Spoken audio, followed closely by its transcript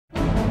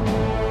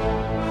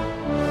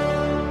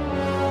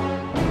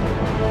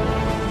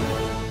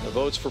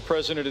votes for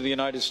President of the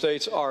United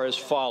States are as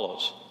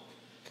follows.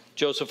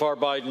 Joseph R.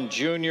 Biden,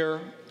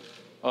 Jr.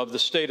 of the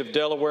state of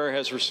Delaware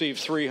has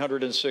received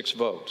 306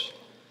 votes.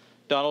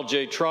 Donald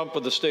J. Trump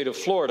of the state of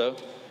Florida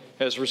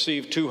has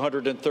received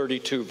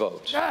 232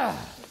 votes.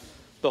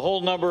 The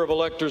whole number of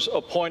electors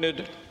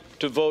appointed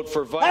to vote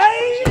for Vice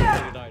President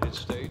of the United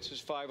States is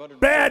 500.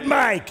 Bad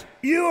Mike,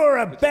 you are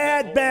a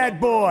bad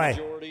boy.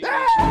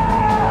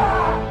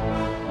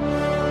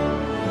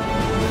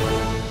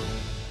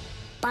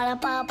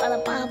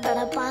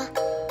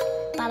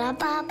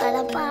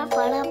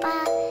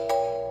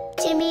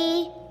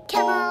 Jimmy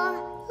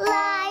Kimmel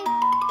Live.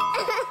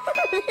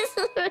 This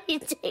is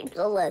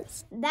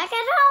ridiculous. Back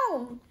at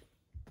home.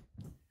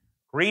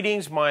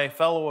 Greetings, my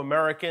fellow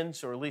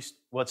Americans, or at least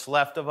what's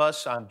left of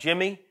us. I'm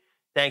Jimmy.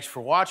 Thanks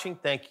for watching.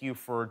 Thank you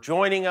for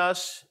joining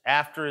us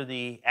after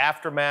the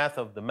aftermath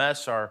of the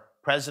mess our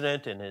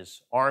president and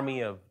his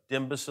army of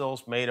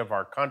imbeciles made of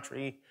our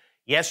country.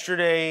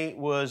 Yesterday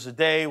was a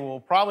day we'll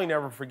probably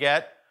never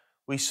forget.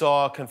 We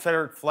saw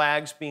Confederate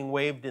flags being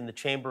waved in the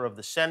chamber of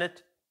the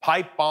Senate.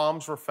 Pipe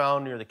bombs were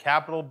found near the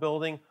Capitol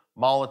building,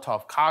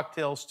 Molotov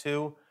cocktails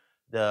too.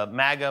 The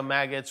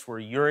maggots were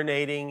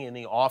urinating in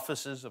the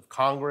offices of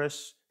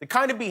Congress. The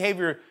kind of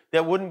behavior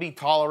that wouldn't be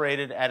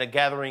tolerated at a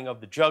gathering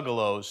of the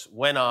Juggalos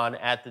went on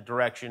at the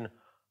direction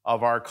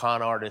of our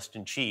con artist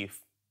in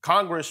chief.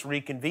 Congress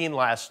reconvened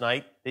last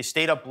night. They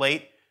stayed up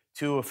late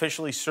to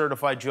officially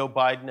certify Joe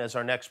Biden as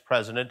our next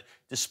president,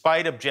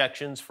 despite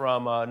objections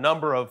from a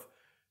number of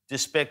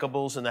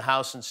despicables in the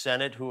House and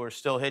Senate who are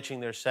still hitching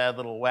their sad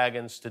little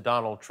wagons to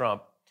Donald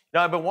Trump.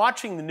 Now, I've been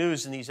watching the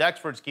news, and these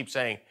experts keep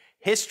saying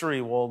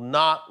history will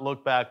not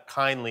look back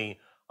kindly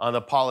on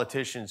the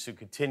politicians who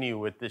continue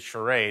with this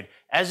charade,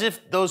 as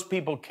if those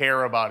people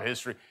care about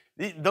history.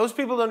 Those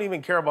people don't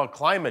even care about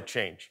climate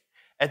change.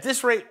 At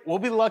this rate, we'll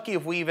be lucky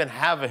if we even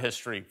have a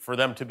history for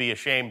them to be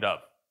ashamed of.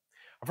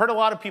 I've heard a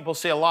lot of people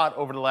say a lot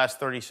over the last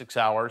 36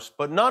 hours,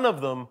 but none of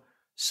them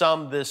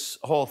summed this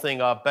whole thing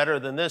up better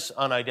than this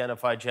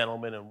unidentified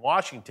gentleman in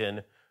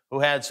Washington who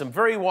had some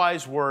very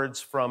wise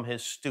words from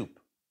his stoop.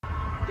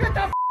 Get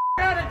the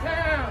out of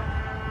town!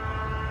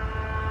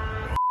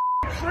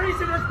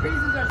 Treasonous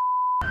pieces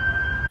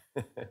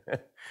of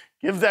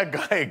Give that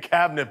guy a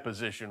cabinet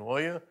position, will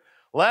you?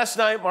 Last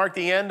night marked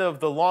the end of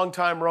the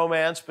longtime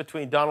romance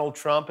between Donald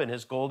Trump and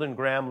his golden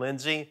Graham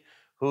Lindsey,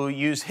 who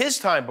used his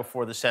time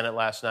before the Senate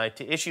last night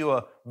to issue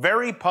a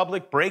very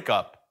public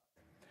breakup.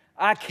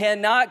 I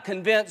cannot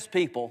convince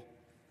people,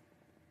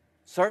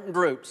 certain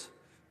groups,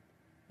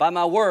 by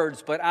my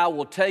words, but I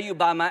will tell you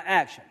by my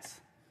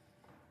actions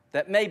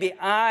that maybe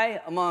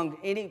I,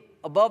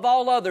 above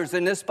all others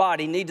in this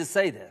body, need to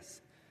say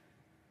this.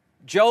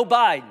 Joe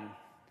Biden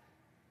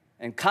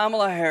and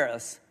Kamala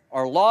Harris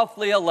are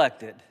lawfully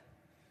elected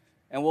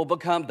and will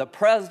become the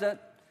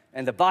president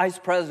and the vice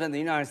president of the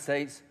United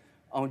States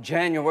on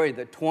January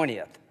the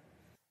 20th.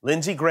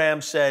 Lindsey Graham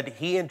said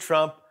he and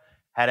Trump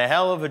had a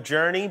hell of a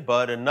journey,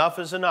 but enough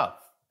is enough,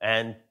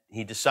 and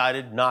he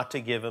decided not to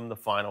give him the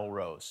final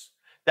rose.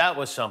 That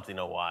was something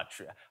to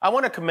watch. I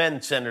want to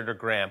commend Senator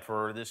Graham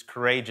for this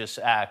courageous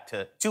act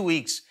 2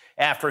 weeks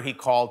after he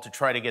called to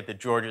try to get the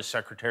Georgia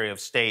Secretary of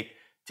State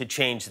to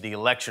change the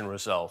election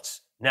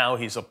results. Now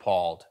he's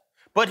appalled.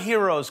 But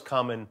heroes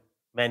come in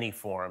many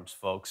forms,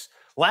 folks.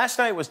 Last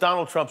night was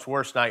Donald Trump's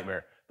worst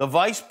nightmare. The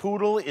vice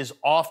poodle is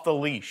off the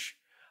leash.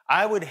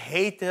 I would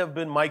hate to have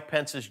been Mike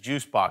Pence's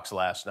juice box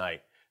last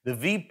night. The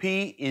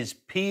VP is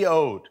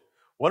PO'd.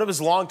 One of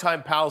his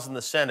longtime pals in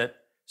the Senate,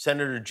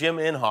 Senator Jim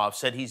Inhofe,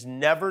 said he's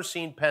never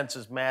seen Pence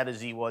as mad as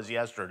he was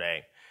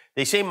yesterday.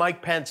 They say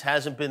Mike Pence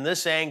hasn't been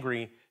this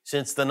angry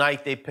since the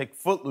night they picked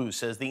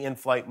Footloose as the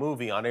in-flight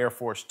movie on Air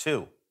Force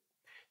Two.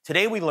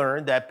 Today we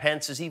learned that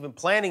Pence is even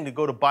planning to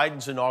go to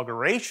Biden's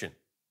inauguration.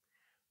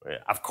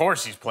 Of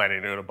course he's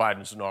planning to go to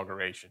Biden's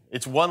inauguration.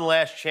 It's one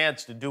last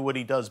chance to do what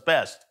he does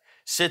best,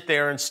 sit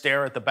there and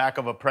stare at the back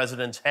of a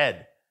president's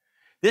head.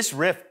 This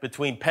rift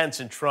between Pence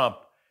and Trump,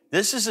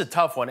 this is a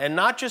tough one, and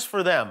not just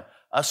for them.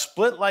 A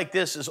split like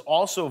this is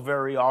also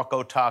very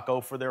taco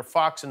for their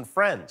Fox and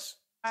Friends.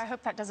 I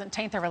hope that doesn't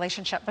taint their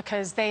relationship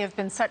because they have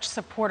been such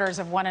supporters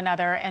of one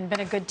another and been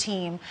a good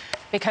team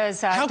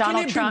because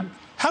Donald Trump...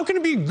 How can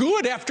it be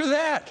good after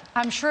that?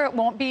 I'm sure it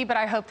won't be, but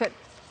I hope that,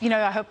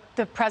 I hope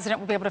the president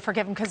will be able to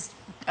forgive him because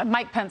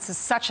Mike Pence is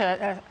such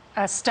a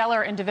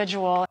stellar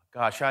individual.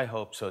 Gosh, I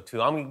hope so,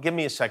 too. Give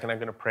me a second. I'm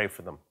going to pray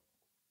for them.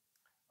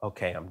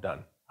 Okay, I'm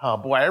done. Oh,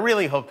 boy, I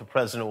really hope the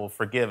president will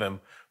forgive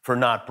him for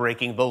not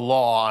breaking the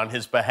law on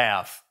his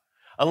behalf.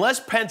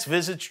 Unless Pence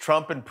visits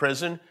Trump in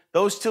prison,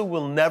 those two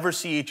will never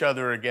see each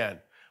other again.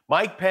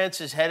 Mike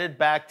Pence is headed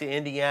back to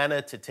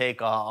Indiana to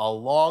take a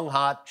long,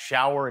 hot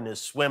shower in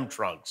his swim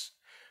trunks.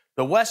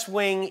 The West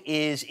Wing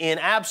is in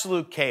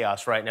absolute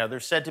chaos right now.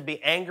 There's said to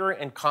be anger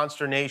and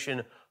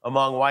consternation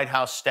among White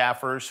House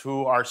staffers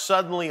who are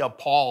suddenly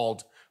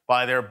appalled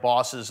by their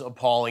boss's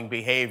appalling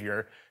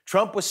behavior.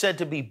 Trump was said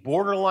to be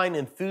borderline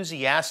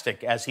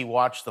enthusiastic as he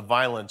watched the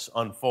violence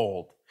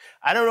unfold.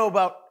 I don't know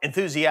about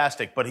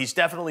enthusiastic, but he's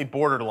definitely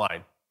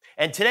borderline.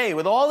 And today,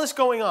 with all this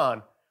going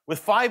on, With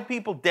 5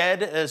 people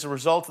dead as a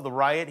result of the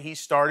riot he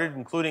started,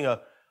 including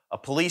a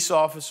police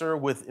officer,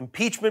 with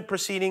impeachment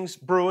proceedings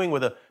brewing,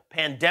 with a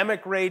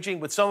pandemic raging,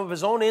 with some of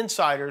his own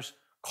insiders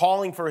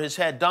calling for his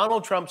head,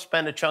 Donald Trump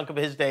spent a chunk of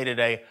his day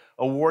today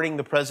awarding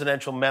the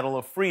Presidential Medal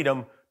of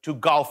Freedom to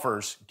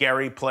golfers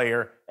Gary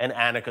Player and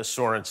Annika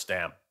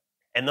Sorenstam.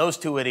 And those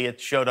 2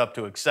 idiots showed up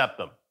to accept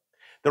them.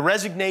 The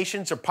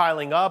resignations are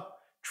piling up.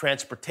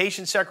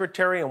 Transportation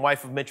Secretary and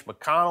wife of Mitch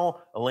McConnell,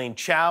 Elaine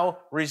Chao,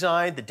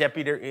 resigned. The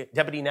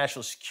Deputy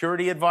National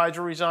Security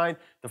Advisor resigned.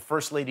 The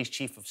First Lady's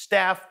Chief of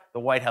Staff, the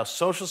White House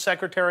Social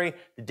Secretary,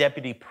 the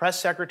Deputy Press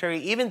Secretary,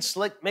 even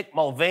Slick Mick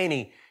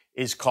Mulvaney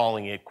is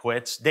calling it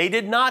quits. They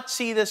did not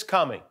see this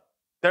coming.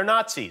 They're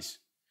Nazis.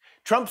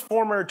 Trump's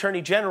former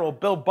Attorney General,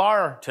 Bill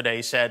Barr,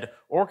 today said,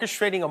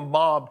 orchestrating a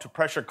mob to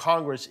pressure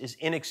Congress is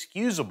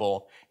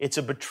inexcusable. It's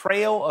a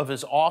betrayal of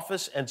his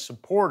office and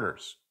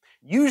supporters.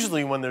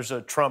 Usually when there's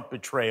a Trump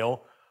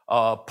betrayal,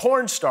 a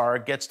porn star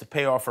gets to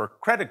pay off her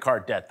credit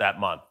card debt that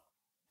month.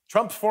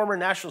 Trump's former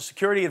National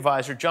Security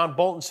Advisor, John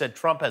Bolton, said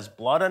Trump has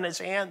blood on his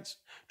hands.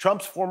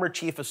 Trump's former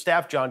Chief of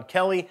Staff, John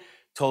Kelly,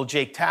 told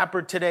Jake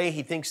Tapper today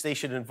he thinks they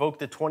should invoke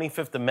the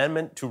 25th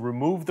Amendment to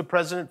remove the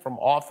president from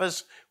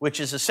office, which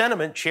is a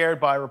sentiment shared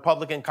by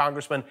Republican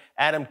Congressman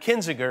Adam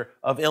Kinzinger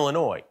of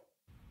Illinois.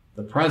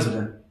 The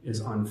president is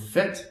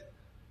unfit,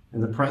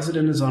 and the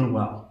president is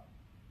unwell,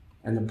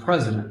 and the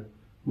president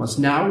must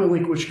now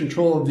relinquish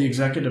control of the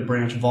executive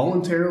branch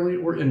voluntarily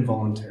or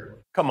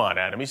involuntarily. Come on,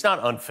 Adam. He's not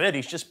unfit.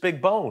 He's just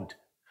big-boned.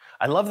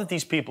 I love that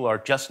these people are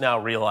just now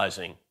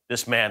realizing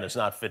this man is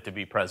not fit to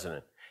be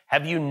president.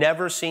 Have you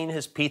never seen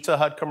his Pizza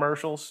Hut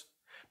commercials?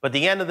 But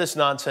the end of this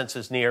nonsense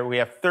is near. We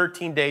have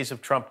 13 days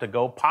of Trump to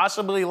go,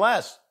 possibly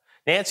less.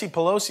 Nancy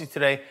Pelosi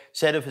today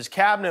said if his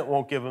cabinet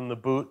won't give him the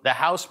boot, the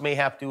House may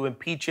have to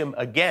impeach him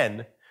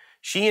again.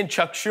 She and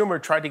Chuck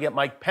Schumer tried to get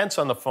Mike Pence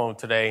on the phone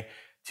today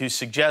to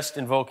suggest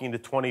invoking the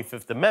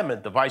 25th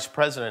Amendment. The vice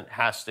president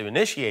has to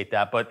initiate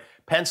that, but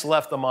Pence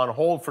left them on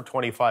hold for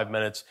 25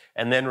 minutes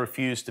and then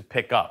refused to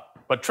pick up.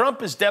 But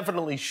Trump is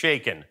definitely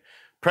shaken.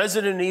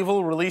 President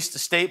Evil released a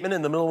statement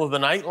in the middle of the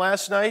night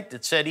last night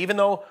that said, even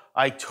though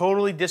I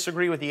totally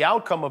disagree with the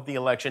outcome of the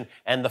election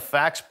and the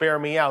facts bear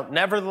me out,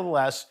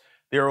 nevertheless,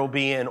 there will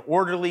be an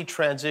orderly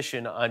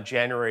transition on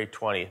January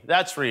 20th.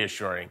 That's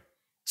reassuring.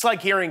 It's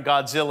like hearing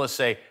Godzilla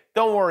say,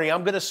 don't worry,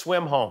 I'm going to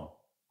swim home.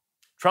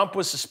 Trump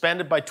was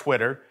suspended by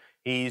Twitter.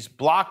 He's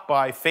blocked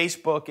by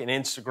Facebook and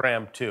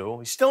Instagram, too.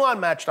 He's still on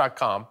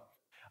Match.com.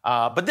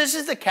 But this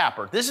is the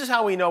capper. This is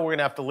how we know we're going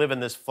to have to live in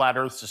this flat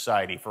earth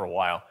society for a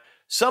while.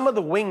 Some of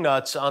the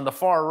wingnuts on the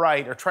far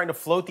right are trying to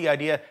float the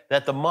idea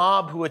that the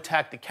mob who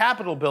attacked the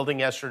Capitol building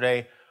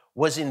yesterday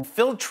was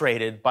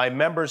infiltrated by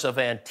members of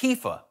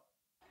Antifa.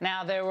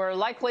 Now, there were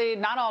likely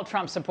not all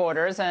Trump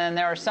supporters, and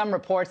there are some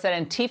reports that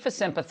Antifa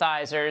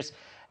sympathizers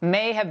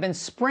may have been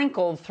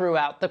sprinkled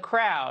throughout the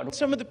crowd.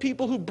 Some of the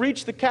people who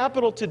breached the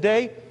Capitol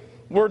today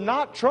were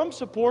not Trump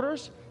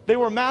supporters. They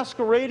were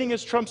masquerading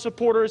as Trump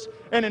supporters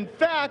and, in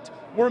fact,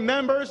 were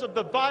members of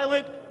the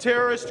violent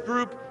terrorist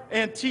group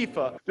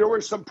Antifa. There were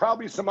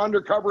probably some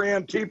undercover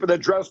Antifa that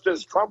dressed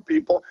as Trump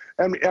people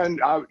and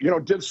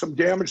did some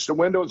damage to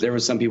windows. There were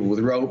some people with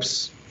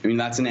ropes. I mean,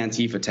 that's an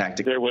Antifa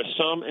tactic. There was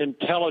some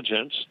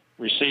intelligence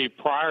received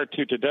prior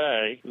to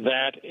today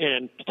that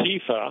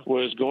Antifa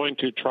was going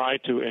to try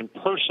to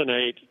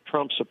impersonate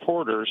Trump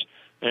supporters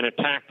and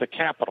attack the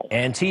Capitol.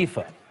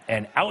 Antifa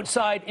and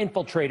outside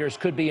infiltrators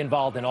could be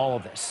involved in all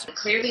of this. It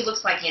clearly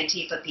looks like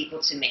Antifa people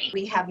to me.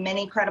 We have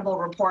many credible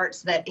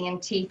reports that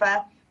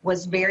Antifa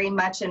was very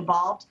much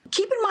involved.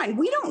 Keep in mind,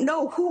 we don't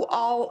know who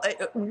all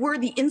were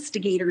the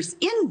instigators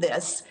in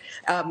this,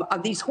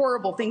 of these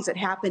horrible things that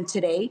happened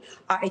today.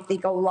 I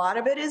think a lot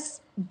of it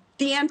is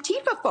the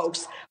Antifa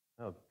folks.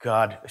 Oh,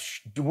 God.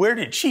 Where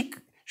did she...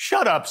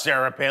 Shut up,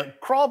 Sarah Palin.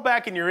 Crawl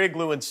back in your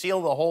igloo and seal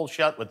the hole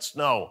shut with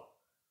snow.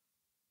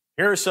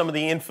 Here are some of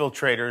the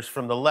infiltrators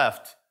from the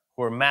left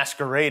who are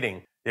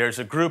masquerading. There's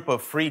a group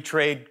of free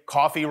trade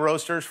coffee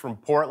roasters from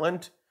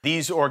Portland.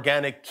 These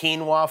organic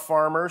quinoa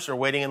farmers are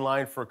waiting in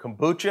line for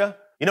kombucha.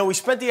 You know, we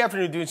spent the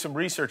afternoon doing some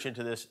research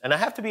into this, and I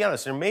have to be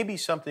honest, there may be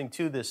something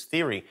to this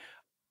theory.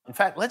 In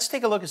fact, let's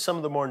take a look at some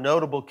of the more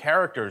notable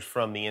characters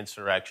from the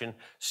insurrection,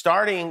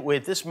 starting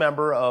with this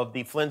member of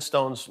the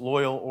Flintstones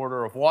Loyal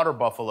Order of Water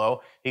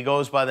Buffalo. He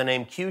goes by the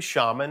name Q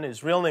Shaman.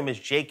 His real name is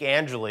Jake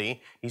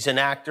Angeli. He's an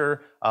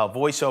actor, a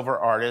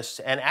voiceover artist,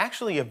 and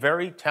actually a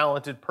very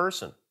talented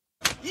person.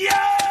 Yeah!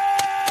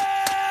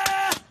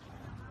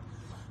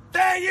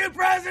 Thank you,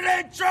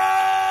 President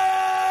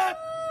Trump!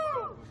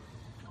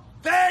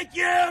 Thank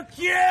you,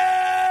 Q!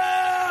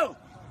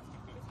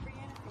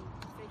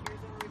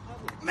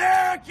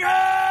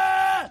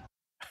 America!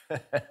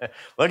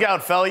 Look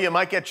out, fella, you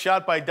might get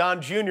shot by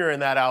Don Jr. in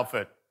that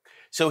outfit.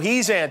 So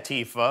he's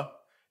Antifa.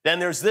 Then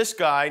there's this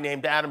guy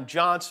named Adam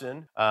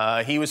Johnson.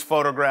 He was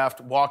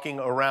photographed walking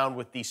around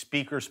with the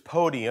speaker's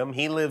podium.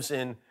 He lives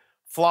in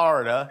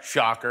Florida,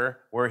 shocker,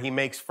 where he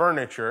makes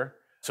furniture.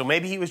 So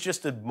maybe he was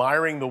just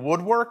admiring the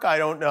woodwork? I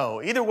don't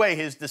know. Either way,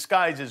 his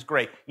disguise is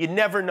great. You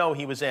never know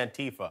he was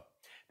Antifa.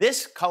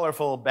 This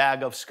colorful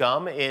bag of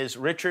scum is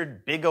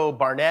Richard Big O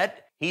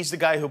Barnett. He's the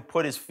guy who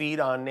put his feet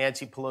on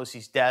Nancy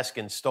Pelosi's desk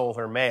and stole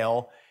her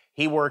mail.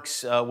 He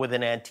works with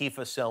an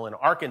Antifa cell in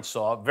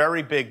Arkansas,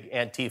 very big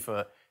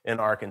Antifa in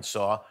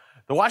Arkansas.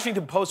 The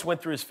Washington Post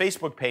went through his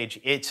Facebook page.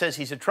 It says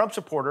he's a Trump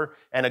supporter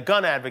and a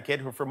gun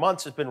advocate who for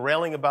months has been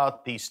railing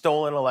about the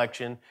stolen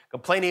election,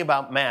 complaining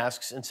about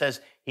masks, and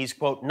says he's,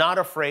 quote, not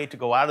afraid to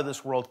go out of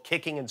this world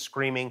kicking and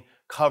screaming,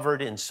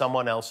 covered in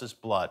someone else's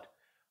blood.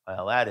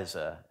 Well, that is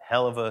a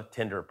hell of a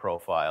Tinder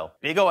profile.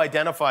 Big O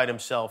identified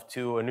himself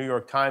to a New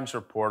York Times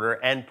reporter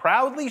and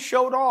proudly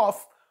showed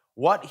off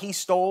what he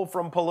stole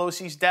from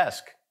Pelosi's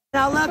desk.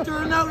 I left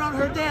her a note on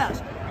her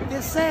desk.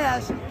 It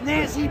says,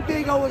 Nancy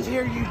Big O is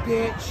here, you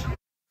bitch.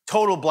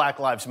 Total Black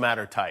Lives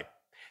Matter type.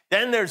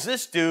 Then there's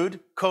this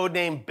dude,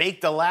 codenamed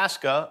Baked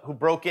Alaska, who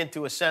broke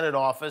into a Senate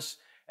office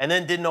and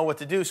then didn't know what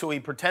to do, so he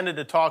pretended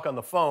to talk on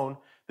the phone.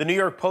 The New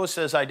York Post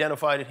has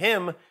identified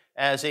him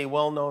as a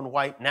well-known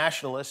white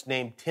nationalist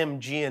named Tim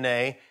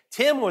Giannet.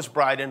 Tim was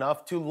bright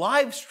enough to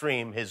live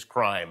stream his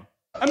crime.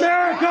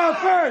 America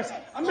first!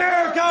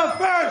 America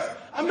first!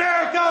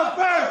 America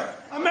first!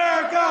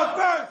 America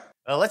first!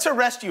 Let's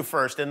arrest you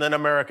first and then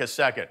America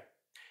second.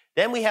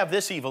 Then we have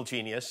this evil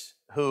genius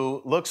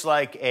who looks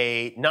like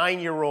a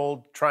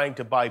 9-year-old trying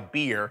to buy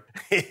beer.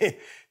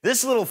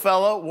 This little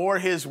fellow wore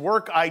his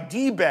work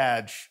ID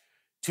badge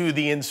to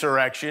the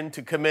insurrection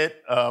to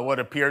commit what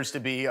appears to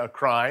be a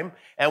crime.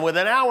 And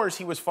within hours,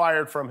 he was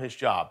fired from his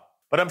job.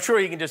 But I'm sure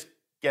he can just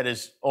get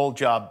his old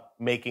job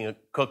making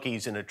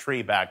cookies in a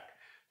tree back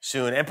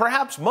soon. And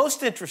perhaps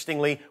most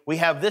interestingly, we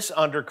have this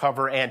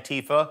undercover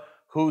Antifa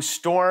who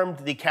stormed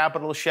the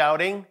Capitol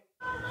shouting,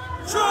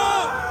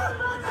 Trump!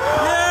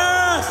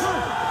 Yes!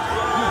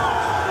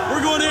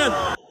 We're going in.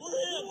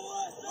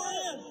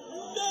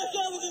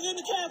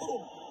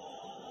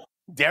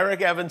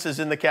 Derek Evans is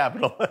in the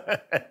Capitol.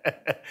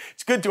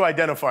 It's good to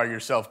identify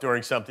yourself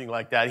during something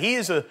like that. He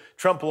is a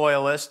Trump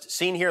loyalist,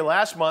 seen here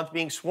last month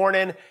being sworn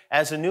in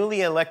as a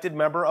newly elected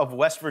member of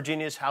West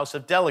Virginia's House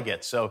of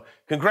Delegates. So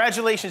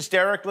congratulations,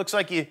 Derek. Looks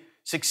like you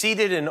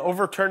succeeded in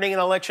overturning an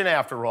election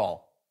after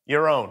all.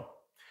 Your own.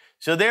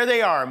 So there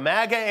they are,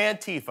 MAGA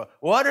Antifa.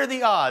 What are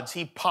the odds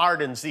he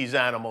pardons these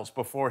animals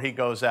before he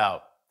goes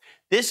out?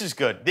 This is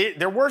good.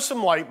 There were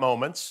some light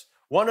moments.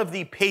 One of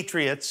the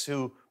patriots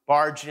who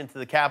barged into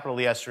the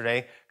Capitol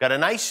yesterday got a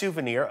nice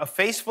souvenir, a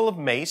face full of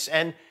mace,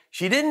 and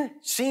she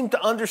didn't seem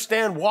to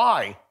understand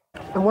why.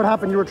 And what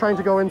happened? You were trying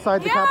to go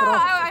inside the Capitol?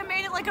 Yeah, I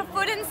made it like a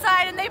foot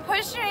inside, and they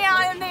pushed me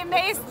out, and they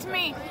maced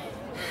me.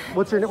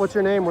 What's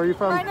your name? Where are you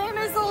from? My name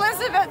is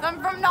Elizabeth. I'm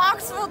from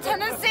Knoxville,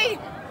 Tennessee.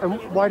 And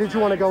why did you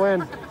want to go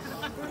in?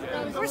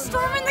 We're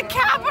storming the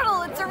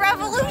Capitol. It's a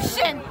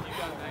revolution.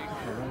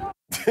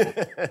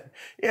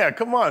 Yeah,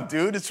 come on,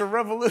 dude. It's a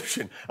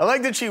revolution. I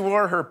like that she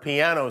wore her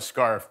piano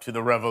scarf to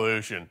the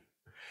revolution.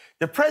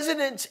 The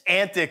president's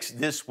antics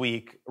this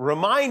week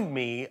remind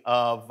me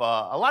of,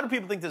 a lot of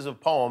people think this is a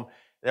poem.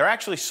 They're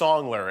actually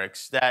song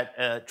lyrics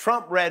that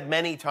Trump read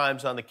many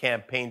times on the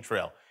campaign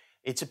trail.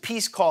 It's a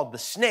piece called The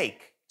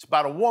Snake. It's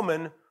about a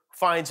woman who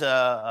finds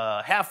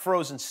a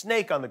half-frozen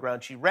snake on the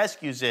ground. She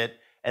rescues it,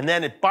 and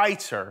then it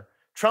bites her.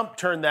 Trump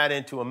turned that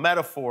into a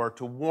metaphor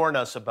to warn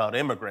us about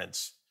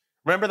immigrants.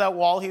 Remember that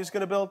wall he was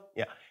going to build?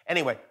 Yeah.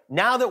 Anyway,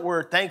 now that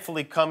we're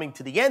thankfully coming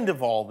to the end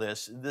of all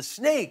this, the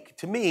snake,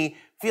 to me,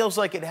 feels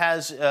like it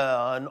has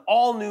an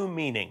all-new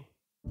meaning.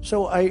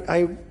 So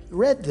I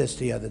read this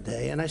the other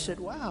day, and I said,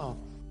 wow,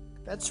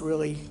 that's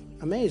really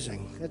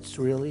amazing. That's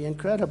really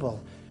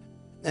incredible.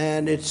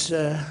 And it's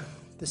the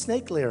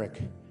snake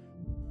lyric.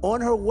 On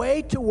her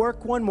way to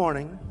work one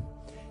morning,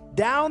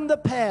 down the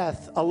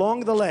path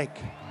along the lake,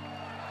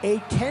 a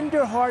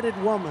tender-hearted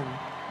woman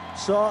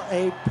saw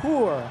a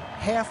poor,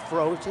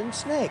 half-frozen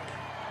snake.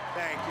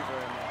 Thank you very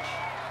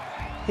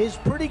much. His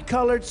pretty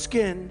colored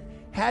skin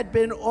had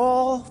been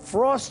all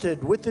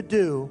frosted with the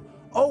dew.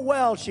 Oh,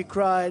 well, she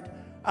cried,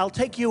 I'll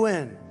take you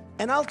in,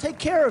 and I'll take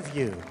care of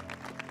you.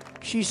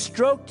 She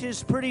stroked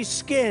his pretty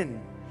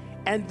skin,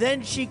 and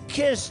then she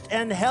kissed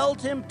and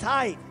held him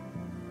tight.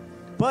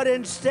 But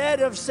instead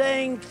of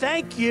saying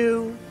thank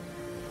you,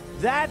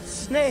 that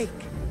snake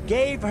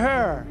gave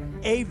her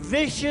a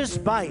vicious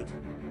bite.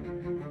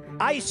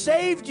 I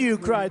saved you,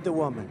 cried the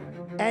woman,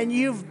 and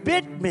you've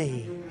bit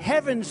me.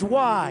 Heavens,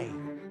 why?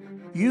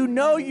 You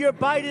know your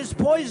bite is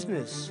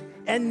poisonous,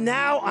 and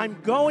now I'm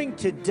going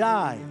to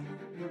die.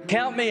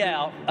 Count me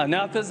out.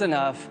 Enough is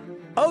enough.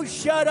 Oh,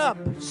 shut up,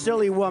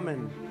 silly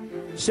woman,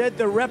 said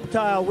the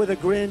reptile with a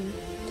grin.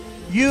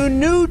 You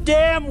knew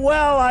damn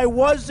well I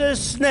was a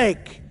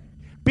snake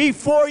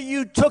before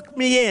you took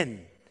me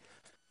in.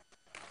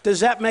 Does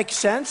that make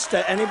sense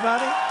to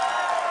anybody?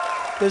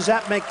 Does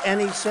that make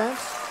any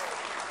sense?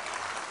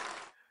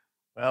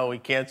 Well, we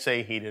can't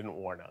say he didn't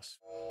warn us.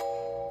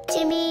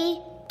 Jimmy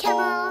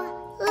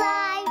Kimmel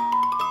Live.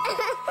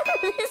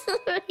 This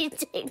is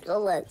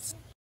ridiculous.